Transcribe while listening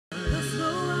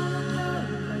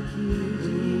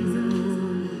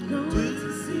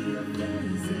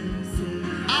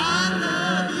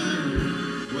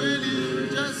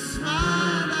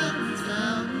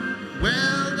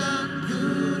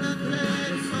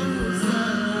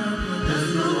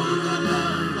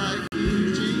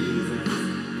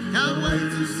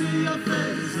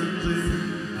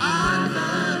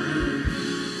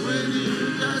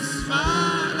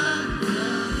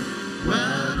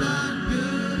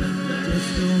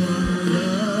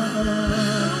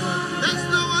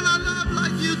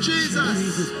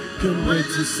Can't wait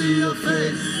to see your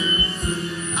face.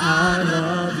 I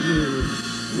love you.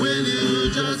 Will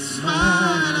you just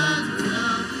smile and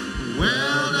tell me,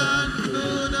 well done,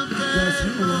 good and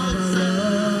faithful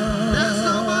servant. There's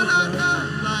no one I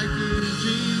love like you,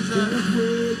 Jesus.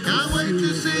 Can't wait to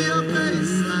see your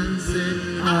face and say,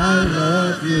 I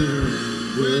love you.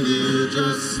 Will you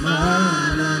just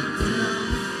smile and tell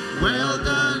me, well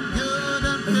done, good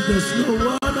and faithful. There's no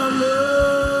one I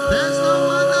love. There's no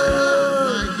one I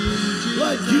love like you, Jesus.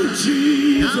 Like you,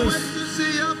 Jesus. Can't wait to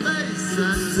see your face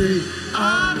and say,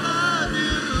 I love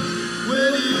you.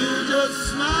 Will you just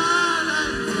smile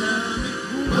and tell me,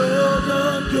 well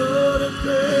done, good and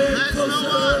faithful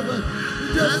servant.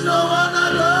 There's no one I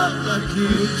love like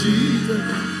you, Jesus.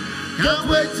 Can't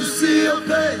wait to see your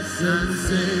face and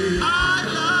say, I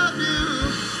love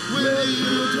you. Will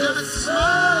you just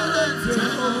smile and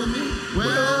tell me,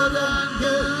 well done,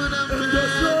 good and faithful.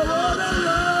 There's no one I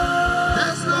love.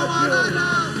 There's no one I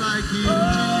love like you,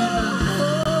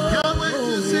 Jesus. Can't wait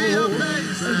to see your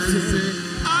face and say,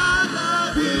 I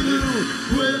love you.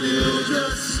 Will you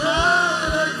just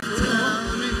smile and tell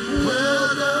me, well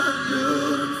done,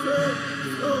 good and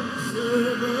faithful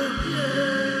servant.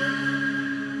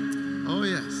 Yeah. Oh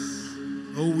yes.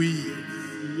 Oh we.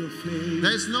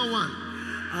 There's no one.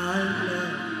 I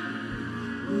love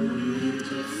you. Will you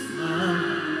just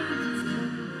smile?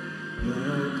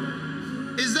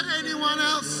 Is there anyone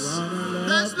else?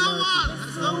 There's no one.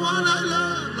 There's no one I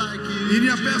love like you. Il n'y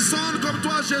a personne comme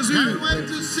toi, Jésus. Can't wait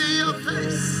to see your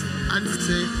face and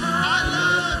say, I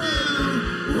love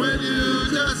you. Will you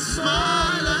just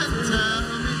smile and tell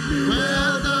me,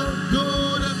 well done,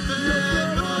 good and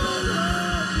faithful.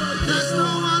 There's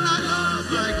no one I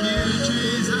love like you,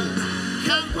 Jesus.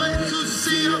 Can't wait to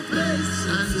see your face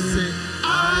and say,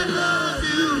 I love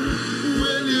you.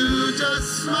 Will you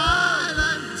just smile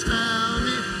and tell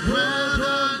me, well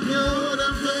done, good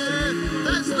and faithful.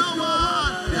 There's no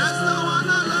one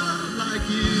I love like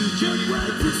you,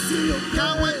 Jesus.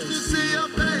 Can't wait to see your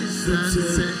face and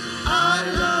say, I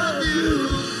love you.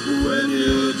 Will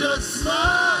you just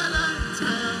smile and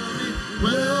tell me,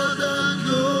 well done,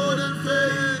 good and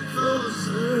faithful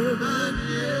servant,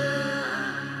 yeah.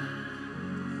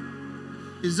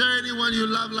 Is there anyone you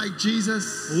love like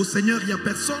Jesus? Oh Seigneur, il n'y a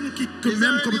personne qui te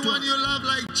m'aime comme toi. Is there anyone you love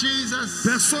like Jesus?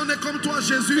 Personne n'est comme toi,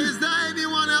 Jésus. Is there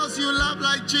anyone else you love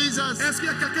like Jesus? Est-ce qu'il y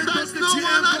a quelqu'un d'autre que no tu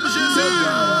aimes comme Jésus?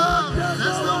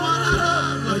 There's no one I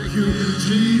love like you,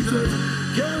 Jesus.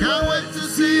 Can't wait to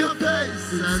see your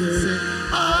face and say,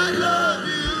 I love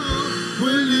you.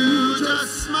 Will you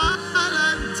just smile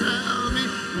and tell me,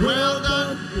 well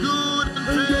done, good and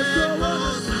faithful.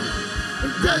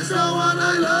 There's no one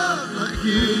I love like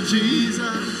you, Jesus.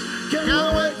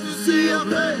 Can't wait to see your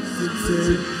face and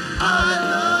say, I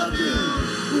love you.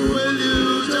 Will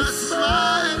you just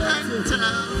smile and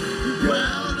tell me,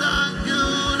 well done,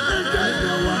 good and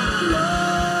faithful.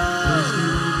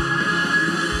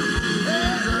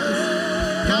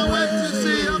 Can't wait to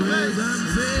see your face and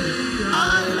say, I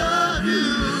love you.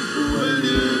 Will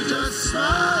you just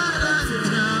smile and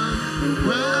tell me,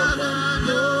 well done,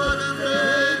 good and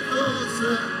faithful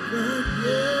servant,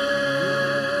 yeah.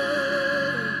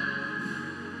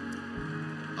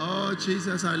 Oh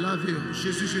Jesus, I love you.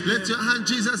 Lift your hand,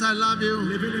 Jesus, I love you.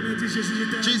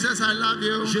 Jesus, I love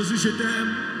you.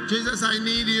 Jesus, I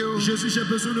need you. Jésus, j'ai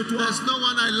besoin de toi. There's no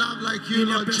one I love like you,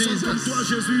 Lord Jesus.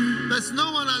 There's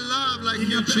no one I love like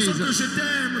you, Jesus. There's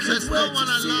no one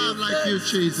I love like you,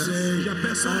 Jesus.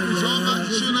 There's no one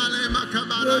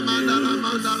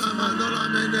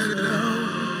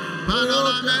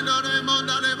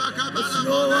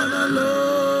I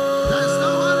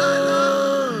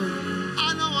love.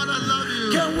 I know what I love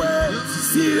you. Can't wait to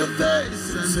see your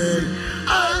face and say,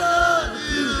 I love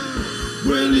you.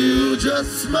 Will you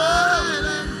just smile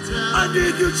and tell me, I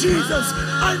need you, Jesus.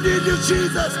 I need you,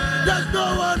 Jesus. There's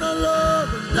no one I love.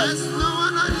 There's no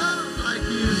one I love like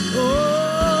you.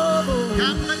 Oh,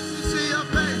 can't wait to see your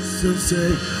face and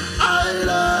say, I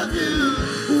love you.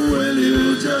 Will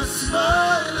you just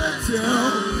smile and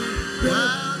tell me,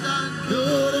 well done,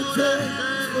 good and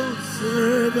faithful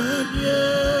servant,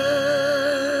 yeah.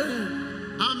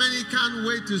 How many can't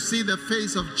wait to see the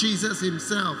face of Jesus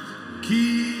himself?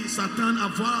 Qui s'attendent à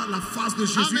voir la face de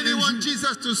Jésus. How many want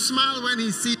Jesus to smile when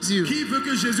he sees you? Qui veut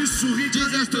que Jésus sourie quand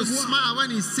il te voit? Jesus to smile when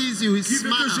he sees you. He Qui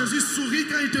veut que Jésus sourie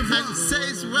quand il te voit? And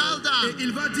says, well done. Et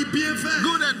il va dire bien fait.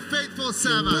 Good and faithful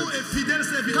servant. Bon et fidèle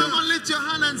serviteur. Come on, lift your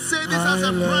hand and say this as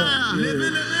a prayer. Levez les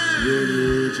mains. Will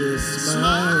you just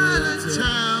smile and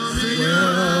tell me,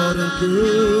 well done,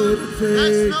 good and faithful.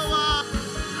 There's no one.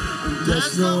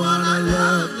 There's no one I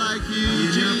love like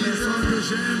you, Jesus.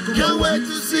 Can't wait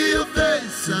to see your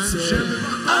face and say,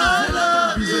 I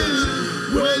love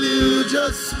you. Will you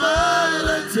just smile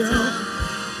and tell,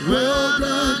 well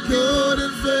done, good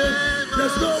and faithful.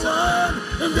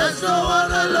 There's no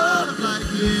one I love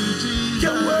like you, Jesus.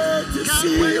 Can't wait to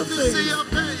see your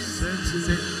face and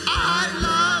say, I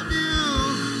love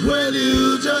you. Will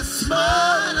you just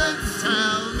smile and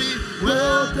tell me,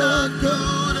 well done,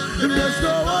 good and faithful. There's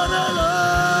no one I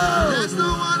love. There's no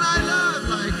one I love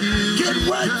like you. Can't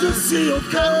wait to see your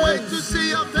face. Can't wait to see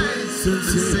your face and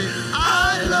say,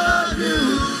 I love you.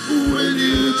 Will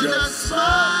you just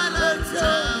smile and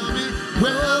tell me,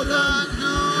 well done,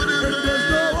 good and faithful.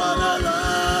 There's no one I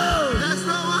love. There's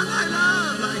no one I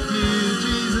love like you,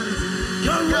 Jesus.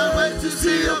 Can't wait to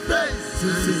see your face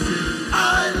and say,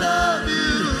 I love you.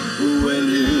 Will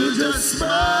you just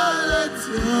smile and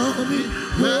tell me,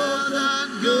 well done,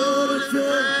 good and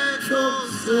faithful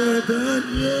servant,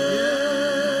 yeah.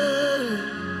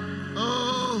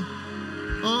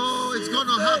 Oh, it's going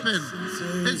to happen.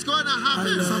 It's going to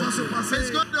happen. It's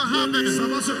going to happen.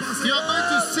 You're going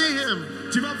to see him.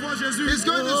 He's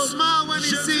going to smile when he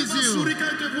sees you.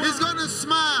 He's going to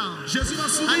smile. And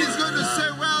he's going to say,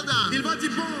 well done.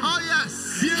 Oh, yes.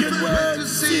 Can't wait to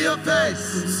see your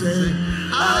face and say,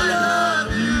 I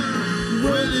love you.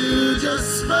 Will you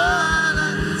just smile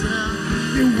and tell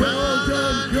me, well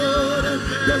done, good and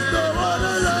faithful. There's no one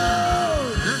I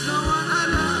love. There's no one I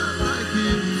love like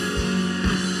you.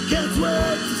 Can't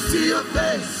wait to see your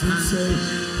face and say,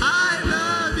 I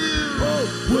love you. Oh,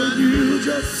 will you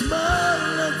just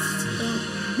smile and tell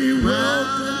me, well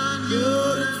done,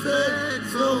 good and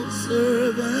faithful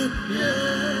servant,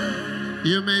 yeah.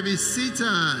 You may be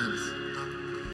seated.